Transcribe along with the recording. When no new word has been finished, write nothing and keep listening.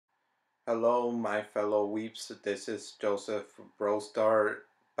Hello, my fellow weeps. This is Joseph Brostar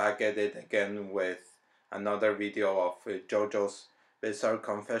back at it again with another video of JoJo's Bizarre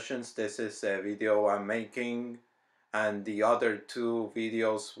Confessions. This is a video I'm making, and the other two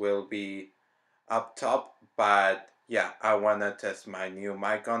videos will be up top. But yeah, I wanna test my new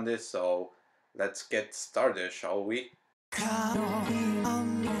mic on this, so let's get started, shall we?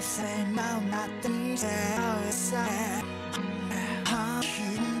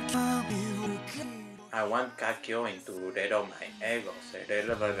 I want Kakyoin to rattle my ego.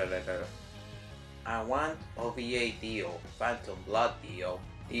 I want OVA Dio, Phantom Blood Dio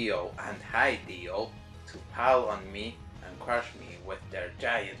and High Dio to pile on me and crush me with their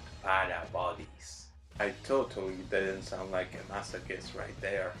giant para bodies. I totally didn't sound like a masochist right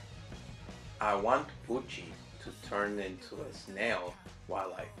there. I want Fuchi to turn into a snail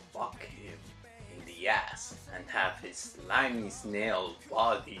while I fuck him in the ass and have his slimy snail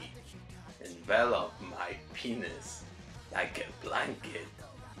body envelop my penis like a blanket.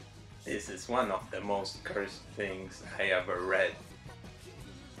 This is one of the most cursed things I ever read.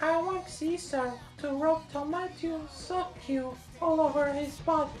 I want Caesar to rub tomato succu all over his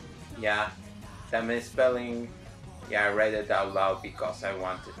body. Yeah, the misspelling. Yeah, I read it out loud because I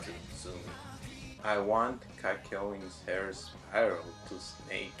wanted to zoom. I want Kakyoin's hair spiral to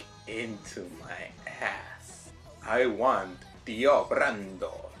snake into my ass. I want Dio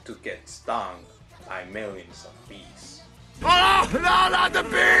Brando to get stung by millions of bees. Oh, no, not the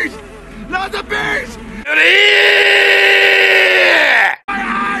bees! Not the bees! My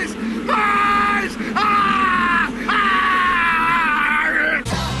eyes! My eyes!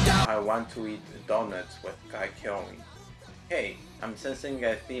 I want to eat donuts with Kakyoin. Hey, I'm sensing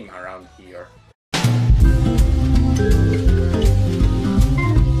a theme around here.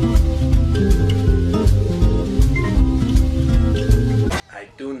 I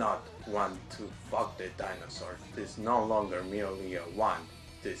do not want to fuck the dinosaur. This is no longer merely a want.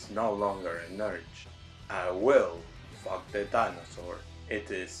 This is no longer an urge. I will fuck the dinosaur.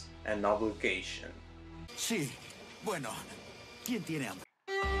 It is an obligation. Sí, bueno, ¿quién tiene hambre?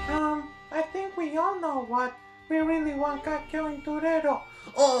 I think we all know what we really want Kakyoin to rattle.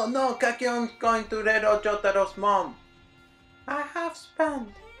 Oh no, Kakyoin's going to rattle Jotaro's mom. I have spent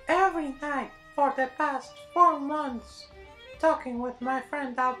every night for the past 4 months talking with my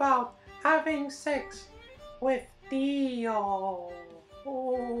friend about having sex with Dio.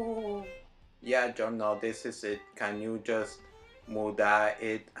 Oh. Yeah, Jono, this is it. Can you just muda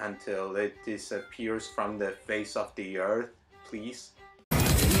it until it disappears from the face of the earth, please?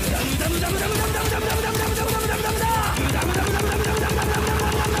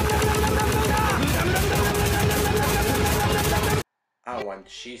 I want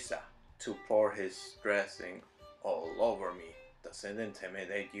Shisa to pour his dressing all over me. Does it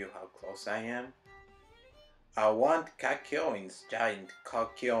intimidate you how close I am? I want Kakyoin's giant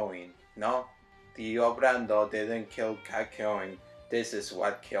Kakyoin. No, Dio Brando didn't kill Kakyoin. This is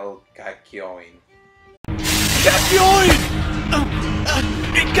what killed Kakyoin. Kakyoin!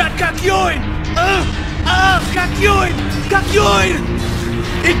 It got Kakyoin! Kakyoin! Kakyoin!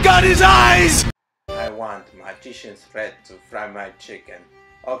 It got his eyes! I want Magician's Red to fry my chicken.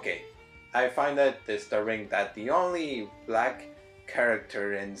 Okay, I find it disturbing that the only black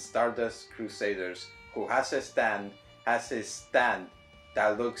character in Stardust Crusaders who has his stand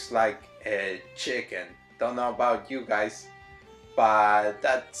that looks like a chicken. Don't know about you guys, but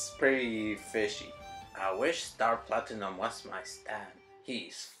that's pretty fishy. I wish Star Platinum was my stand.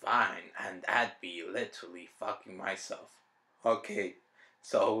 He's fine and I'd be literally fucking myself. Okay,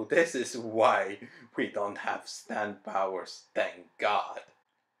 so this is why we don't have stand powers, thank God.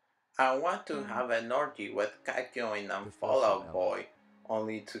 I want to have an orgy with Kakyoin and Fallout Boy,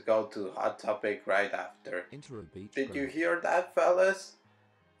 only to go to Hot Topic right after. Did you hear that, fellas?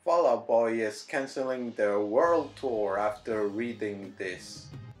 Fallout Boy is cancelling their world tour after reading this.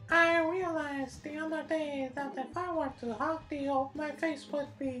 I realized the other day that if I were to hug Dio, my face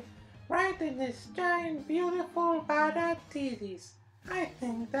would be right in his giant, beautiful, badass titties. I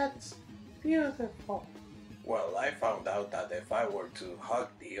think that's beautiful. Well, I found out that if I were to hug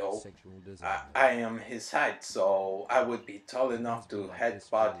Dio, I am his height, so I would be tall enough to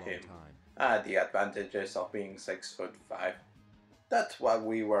headbutt him. The advantages of being 6'5". That's what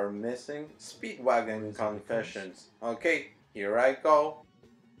we were missing. Speedwagon confessions. Okay, here I go.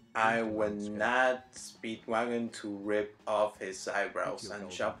 I would not Speedwagon to rip off his eyebrows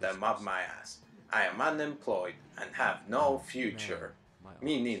and shove them up my ass. I am unemployed and have no future.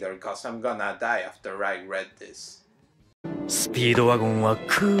 Me neither, cause I'm gonna die after I read this. スピードワゴンは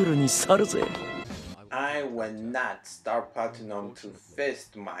クールに去るぜ。I will not start Platinum to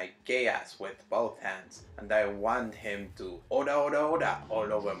fist my gay ass with both hands, and I want him to oda oda oda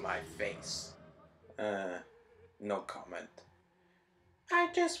all over my face. No comment. I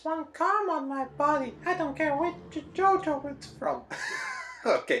just want calm on my body. I don't care which JoJo it's from.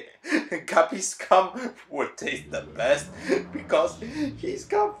 Okay, Gabi's cum would taste the best because he's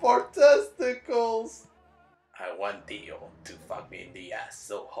got 4 testicles. I want Dio to fuck me in the ass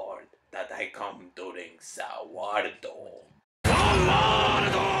so hard that I come during Sawardo.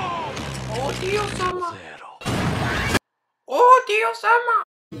 Oh Dio-sama! Oh Dio-sama!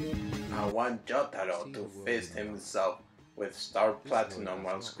 I want Jotaro to fist himself with Star Platinum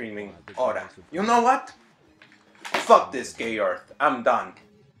while screaming, Ora! You know what? Fuck this gay earth, I'm done.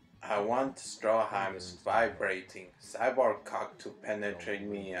 I want Strawheim's vibrating cyborg cock to penetrate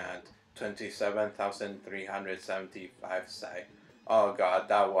me at 27,375 psi. Oh god,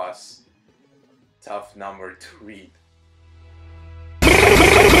 that was tough number to read.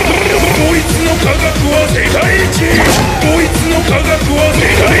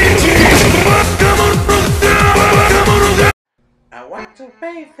 I want to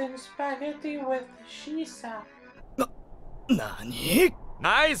bathe in spaghetti with Shisa. Nani?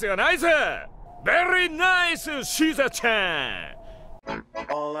 Nice, nice! Very nice, Shiza-chan!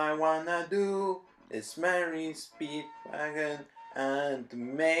 All I wanna do is marry Speedwagon and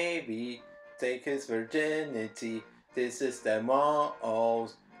maybe take his virginity. This is the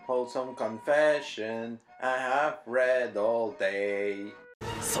most wholesome confession I have read all day.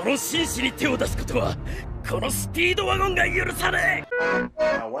 その紳士に手を出すことはこのスピードワゴンが許され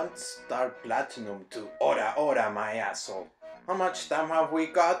I want Star Platinum to ora ora my asshole. How much time have we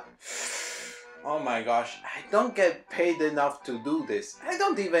got? Oh my gosh, I don't get paid enough to do this. I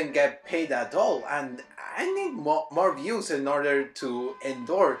don't even get paid at all, and I need more views in order to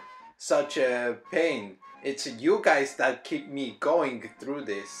endure such a pain. It's you guys that keep me going through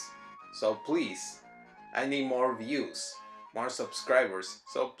this. So please, I need more views, more subscribers.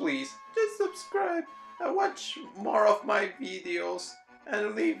 So please, just subscribe and watch more of my videos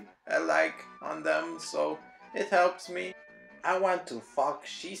and leave a like on them so it helps me. I want to fuck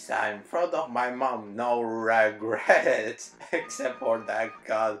Shisa in front of my mom, no regrets, except for that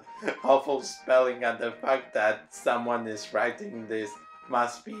god awful spelling and the fact that someone is writing this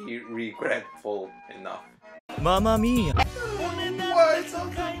must be regretful enough. Mamma mia! Why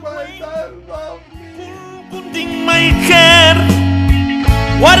something like that love me? Putting my hair,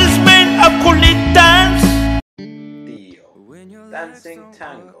 what is made of coolie dance? Dio, dancing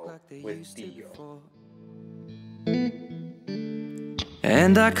tango with Dio.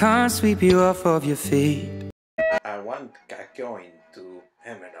 And I can't sweep you off of your feet. I want Kakyoin to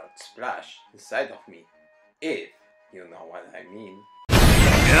emerald splash inside of me, if you know what I mean.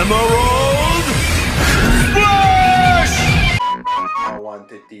 Emerald Splash! I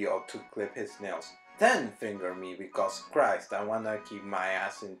wanted Dio to clip his nails, then finger me because Christ, I wanna keep my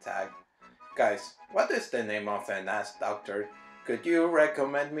ass intact. Guys, what is the name of an ass doctor? Could you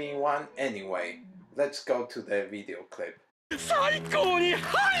recommend me one? Anyway, let's go to the video clip.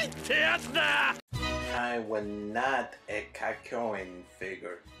 I was not a Kakyoin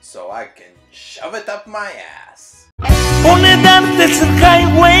figure, so I can shove it up my ass. On a dance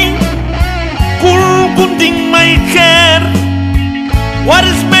highway, putting my hair, what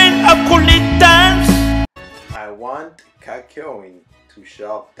is made of coolie dance? I want Kakyoin to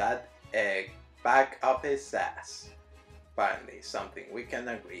shove that egg back up his ass. Finally, something we can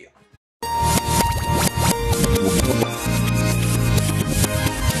agree on.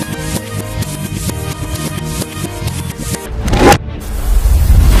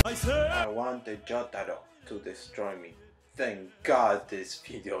 I want the Jotaro to destroy me. Thank God this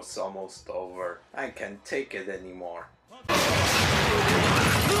video's almost over. I can't take it anymore.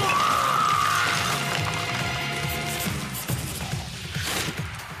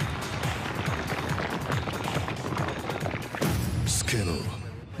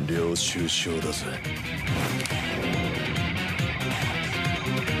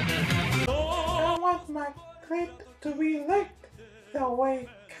 I want my clit to be licked the way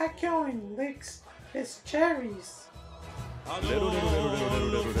Kakyoin licks his cherries.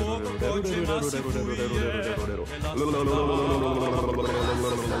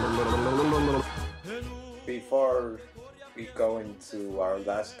 Before we go into our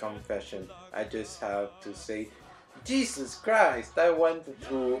last confession, I just have to say, Jesus Christ, I went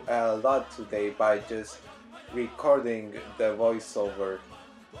through a lot today by just recording the voiceover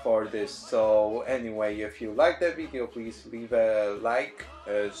for this. So anyway, if you like the video, please leave a like,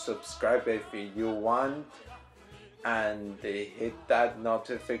 subscribe if you want, and hit that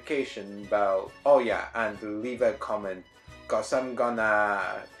notification bell. Oh yeah, and leave a comment, cause I'm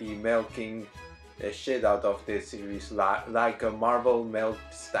gonna be milking the shit out of this series like a Marvel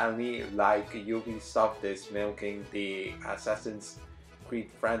milked Stanley, like Ubisoft is milking the Assassin's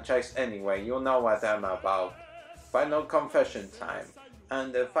Creed franchise. Anyway, you know what I'm about. Final confession time,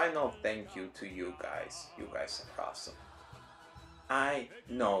 and a final thank you to you guys. You guys are awesome. I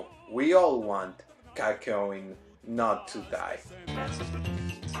know we all want Kakyoin not to die.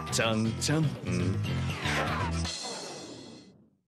 ちゃんちゃん。